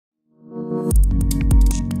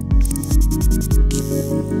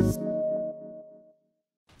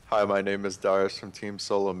Hi, my name is Dyrus from Team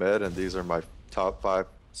Solo Mid, and these are my top 5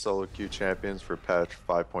 solo queue champions for patch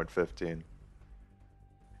 5.15.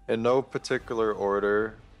 In no particular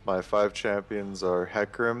order, my 5 champions are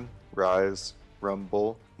Hecarim, Ryze,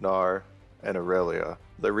 Rumble, Gnar, and Aurelia.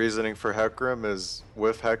 The reasoning for Hecarim is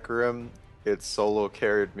with Hecarim, it solo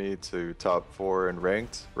carried me to top 4 in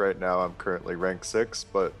ranked. Right now I'm currently rank 6,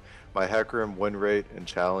 but my Hecarim win rate in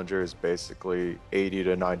Challenger is basically 80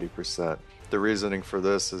 to 90%. The reasoning for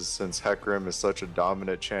this is since Hecarim is such a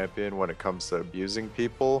dominant champion when it comes to abusing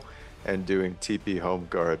people and doing TP home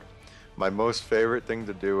guard. My most favorite thing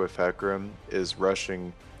to do with Hecarim is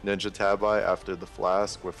rushing Ninja Tabi after the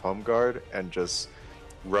flask with home guard and just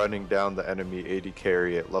running down the enemy 80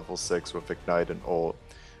 carry at level 6 with Ignite and ult.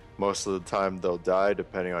 Most of the time they'll die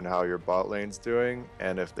depending on how your bot lane's doing,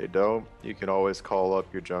 and if they don't, you can always call up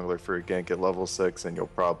your jungler for a gank at level 6 and you'll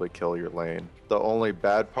probably kill your lane. The only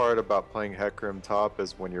bad part about playing Hecarim top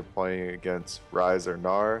is when you're playing against Ryze or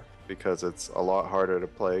Gnar, because it's a lot harder to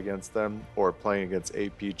play against them, or playing against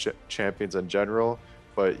AP champions in general,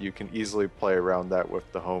 but you can easily play around that with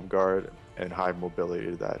the home guard and high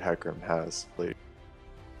mobility that Hecarim has.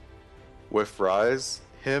 With Ryze,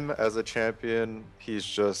 him as a champion, he's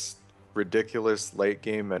just ridiculous late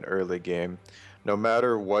game and early game. No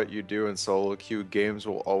matter what you do in solo queue, games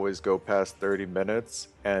will always go past 30 minutes,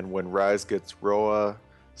 and when Ryze gets Roa,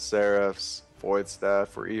 Seraphs, Void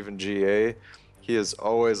Staff, or even GA, he is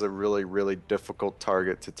always a really difficult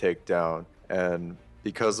target to take down. And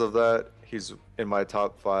because of that, he's in my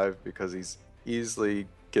top 5 because he's easily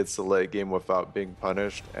gets the late game without being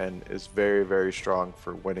punished and is very strong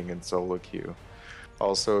for winning in solo queue.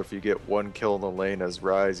 Also, if you get one kill in the lane as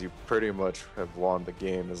Ryze, you pretty much have won the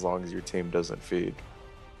game as long as your team doesn't feed.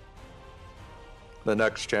 The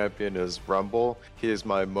next champion is Rumble. He is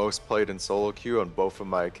my most played in solo queue on both of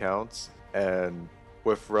my accounts, and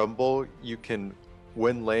with Rumble, you can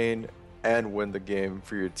win lane and win the game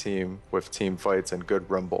for your team with team fights and good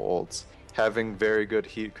Rumble ults. Having very good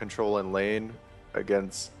heat control in lane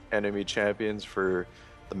against enemy champions for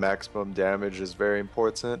the maximum damage is very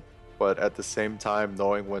important, but at the same time,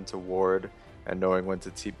 knowing when to ward and knowing when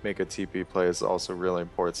to make a TP play is also really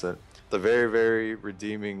important. The very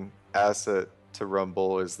redeeming asset to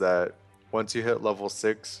Rumble is that once you hit level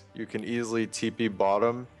 6, you can easily TP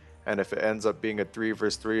bottom, and if it ends up being a 3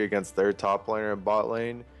 vs 3 against their top laner in bot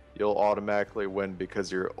lane, you'll automatically win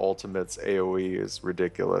because your ultimate's AoE is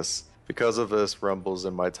ridiculous. Because of this, Rumble's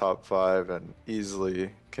in my top 5 and easily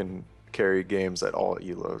can carry games at all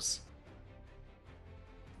elos.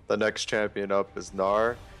 The next champion up is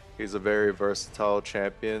Gnar. He's a very versatile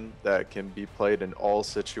champion that can be played in all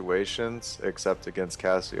situations except against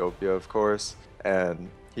Cassiopeia, of course, and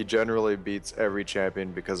he generally beats every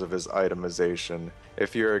champion because of his itemization.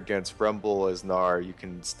 If you're against Rumble as Gnar, you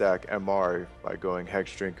can stack MR by going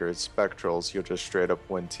Hex Drinkers, Spectrals, you'll just straight up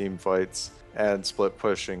win team fights, and split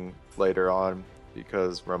pushing later on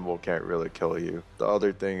because Rumble can't really kill you. The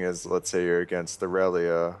other thing is, let's say you're against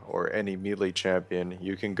Aurelia or any melee champion,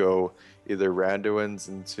 you can go either Randuin's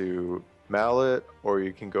into Mallet or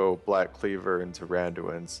you can go Black Cleaver into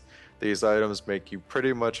Randuin's. These items make you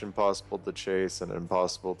pretty much impossible to chase and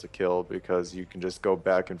impossible to kill because you can just go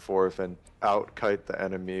back and forth and out-kite the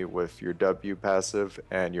enemy with your W passive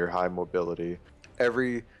and your high mobility.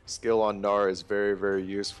 Every skill on Gnar is very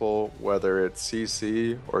useful, whether it's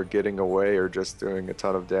CC or getting away or just doing a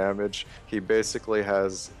ton of damage. He basically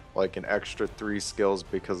has like an extra 3 skills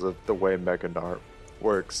because of the way Mega Gnar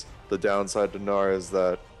works. The downside to Gnar is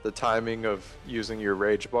that the timing of using your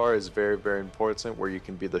rage bar is very important, where you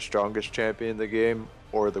can be the strongest champion in the game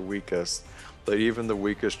or the weakest. But even the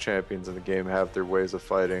weakest champions in the game have their ways of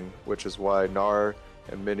fighting, which is why Gnar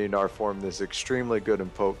and Mini Gnar form is extremely good in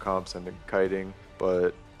poke comps and in kiting,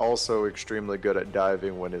 but also extremely good at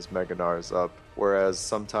diving when his Mega Gnar is up, whereas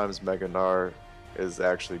sometimes Mega Gnar is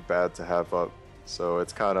actually bad to have up, so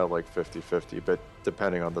it's kind of like 50-50, but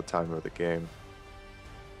depending on the time of the game.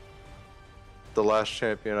 The last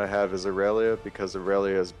champion I have is Aurelia, because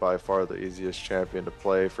Aurelia is by far the easiest champion to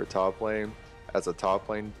play for top lane as a top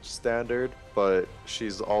lane standard, but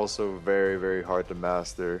she's also very hard to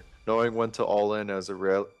master. Knowing when to all in as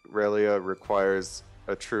Aurelia requires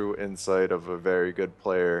a true insight of a very good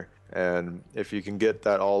player, and if you can get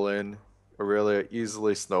that all in, Aurelia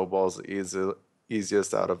easily snowballs the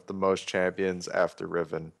easiest out of the most champions after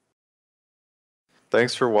Riven.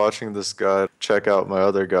 Thanks for watching this guide. Check out my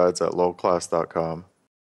other guides at lowclass.com.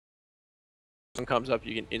 When comes up,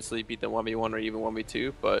 you can instantly beat them 1v1 or even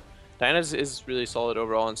 1v2, but Diana is really solid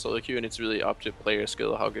overall in solo queue, and it's really up to player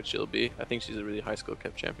skill how good she'll be. I think she's a really high skill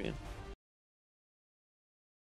kept champion.